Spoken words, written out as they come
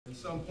At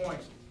some point,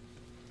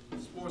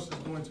 sports is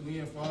going to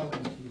end for all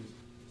these kids.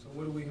 So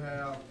what do we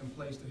have in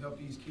place to help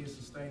these kids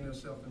sustain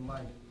themselves in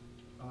life?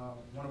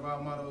 One of our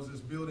mottos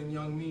is building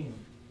young men.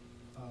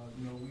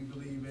 We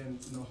believe in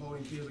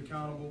holding kids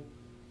accountable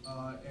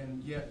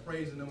and yet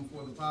praising them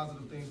for the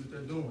positive things that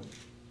they're doing.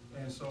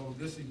 And so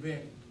this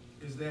event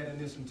is that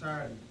in its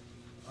entirety.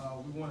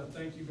 We want to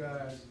thank you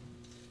guys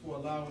for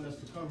allowing us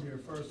to come here,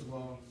 first of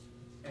all,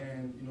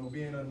 and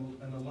being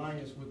an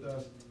alliance with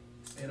us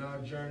in our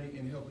journey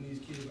in helping these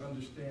kids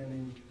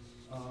understanding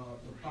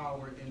the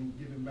power in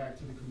giving back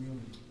to the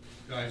community.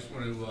 Guys, I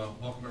want to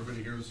welcome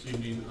everybody here this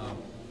evening.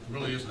 It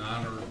really is an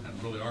honor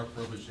and really our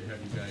privilege to have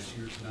you guys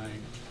here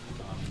tonight.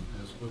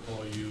 As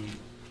football you,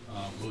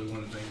 really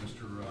want to thank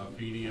Mr.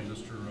 Feeney and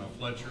Mr.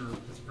 Fletcher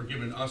for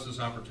giving us this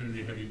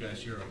opportunity to have you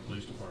guys here at our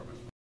police department.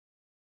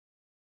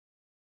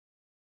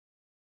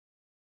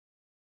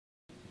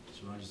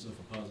 Surround yourself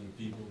with positive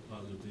people,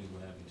 positive things will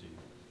happen to you.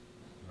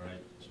 All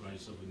right? Surround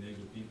yourself with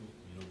negative people,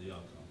 you know the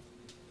outcome.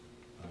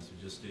 All right, so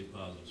just stay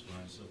positive.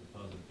 Surround yourself with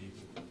positive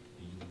people, and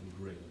you will do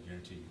great, I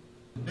guarantee you.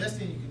 The best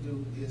thing you can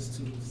do is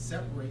to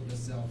separate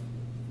yourself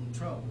from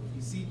trouble. If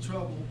you see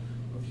trouble,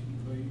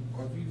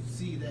 or if you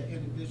see that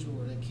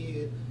individual or that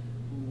kid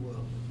who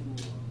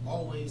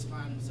always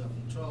find himself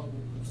in trouble,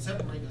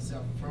 separate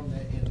yourself from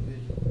that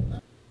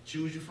individual.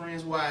 Choose your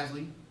friends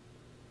wisely.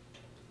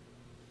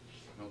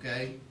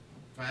 Okay?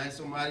 Find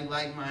somebody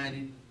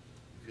like-minded.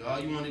 If all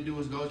you want to do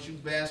is go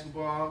shoot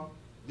basketball,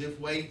 lift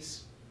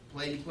weights,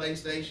 play your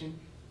PlayStation,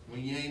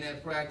 when you ain't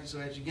at practice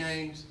or at your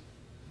games,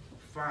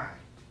 fine.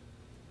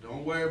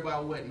 Don't worry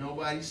about what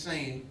nobody's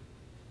saying.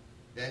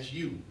 That's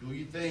you. Do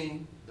your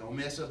thing. Don't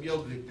mess up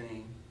your good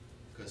thing.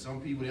 Because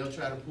some people, they'll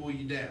try to pull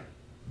you down.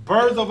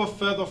 Birds of a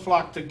feather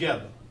flock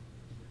together.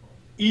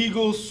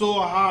 Eagles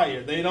soar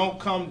higher. They don't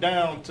come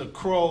down to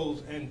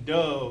crows and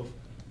dove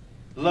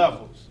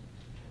levels.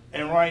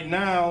 And right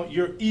now,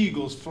 you're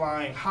eagles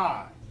flying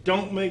high.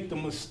 Don't make the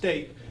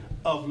mistake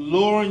of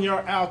lowering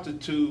your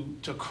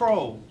altitude to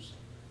crows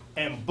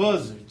and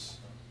buzzards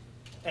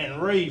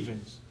and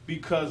ravens,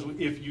 because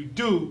if you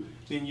do,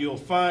 then you'll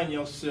find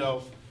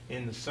yourself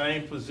in the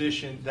same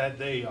position that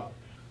they are.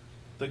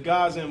 The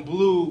guys in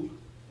blue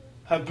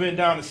have been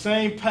down the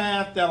same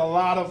path that a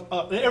lot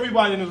of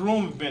everybody in this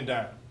room has been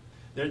down.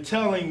 They're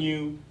telling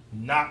you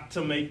not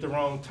to make the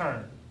wrong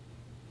turn.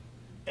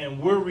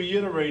 And we're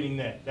reiterating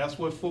that. That's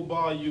what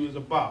Football U is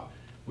about.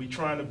 We're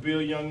trying to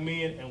build young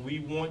men, and we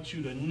want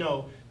you to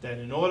know that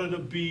in order to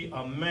be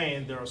a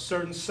man, there are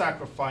certain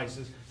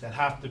sacrifices that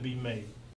have to be made.